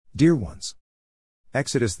Dear ones.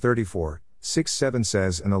 Exodus 34:6-7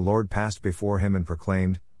 says, And the Lord passed before him and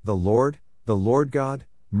proclaimed, the Lord God,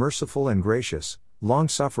 merciful and gracious,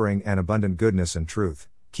 long-suffering and abundant goodness and truth,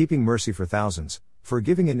 keeping mercy for thousands,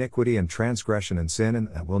 forgiving iniquity and transgression and sin, and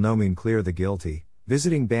that will no mean clear the guilty,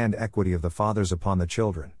 visiting band equity of the fathers upon the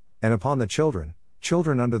children, and upon the children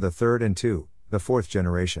under the third and the fourth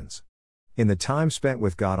generations. In the time spent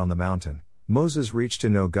with God on the mountain, Moses reached to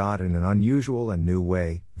know God in an unusual and new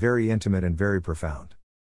way, very intimate and very profound.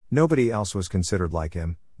 Nobody else was considered like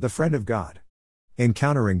him, the friend of God.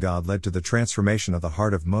 Encountering God led to the transformation of the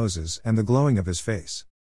heart of Moses and the glowing of his face.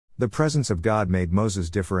 The presence of God made Moses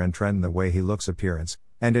different in the way he looks appearance,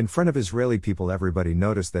 and in front of Israeli people everybody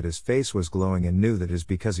noticed that his face was glowing and knew that is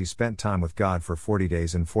because he spent time with God for 40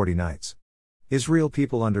 days and 40 nights. Israel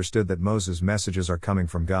people understood that Moses' messages are coming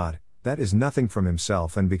from God, that is nothing from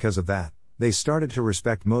himself, and because of that, they started to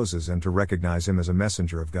respect Moses and to recognize him as a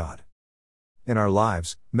messenger of God. In our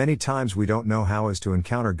lives, many times we don't know how is to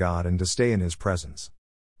encounter God and to stay in his presence.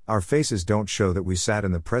 Our faces don't show that we sat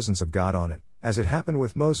in the presence of God on it, as it happened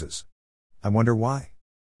with Moses. I wonder why?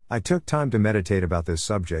 I took time to meditate about this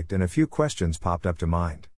subject and a few questions popped up to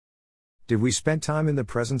mind. Did we spend time in the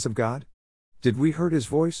presence of God? Did we hear his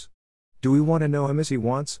voice? Do we want to know him as he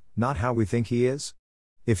wants, not how we think he is?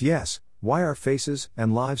 If yes, why our faces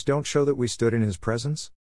and lives don't show that we stood in his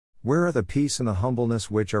presence? Where are the peace and the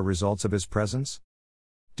humbleness which are results of his presence?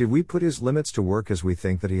 Did we put his limits to work as we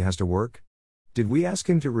think that he has to work? Did we ask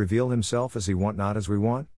him to reveal himself as he want, not as we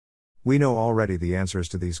want? We know already the answers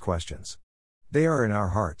to these questions. They are in our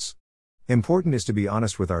hearts. Important is to be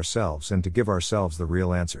honest with ourselves and to give ourselves the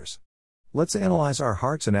real answers. Let's analyze our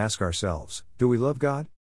hearts and ask ourselves, do we love God?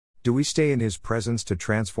 Do we stay in his presence to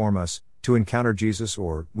transform us, to encounter Jesus,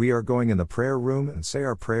 or we are going in the prayer room and say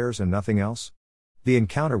our prayers and nothing else? The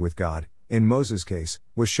encounter with God, in Moses' case,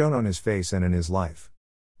 was shown on his face and in his life.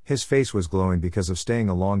 His face was glowing because of staying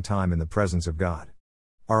a long time in the presence of God.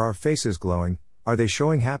 Are our faces glowing? Are they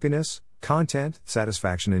showing happiness, content,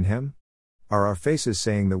 satisfaction in him? Are our faces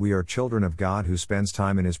saying that we are children of God who spends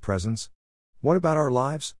time in his presence? What about our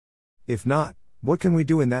lives? If not, what can we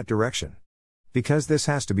do in that direction? Because this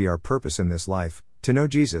has to be our purpose in this life, to know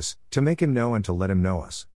Jesus, to make him know and to let him know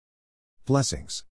us. Blessings.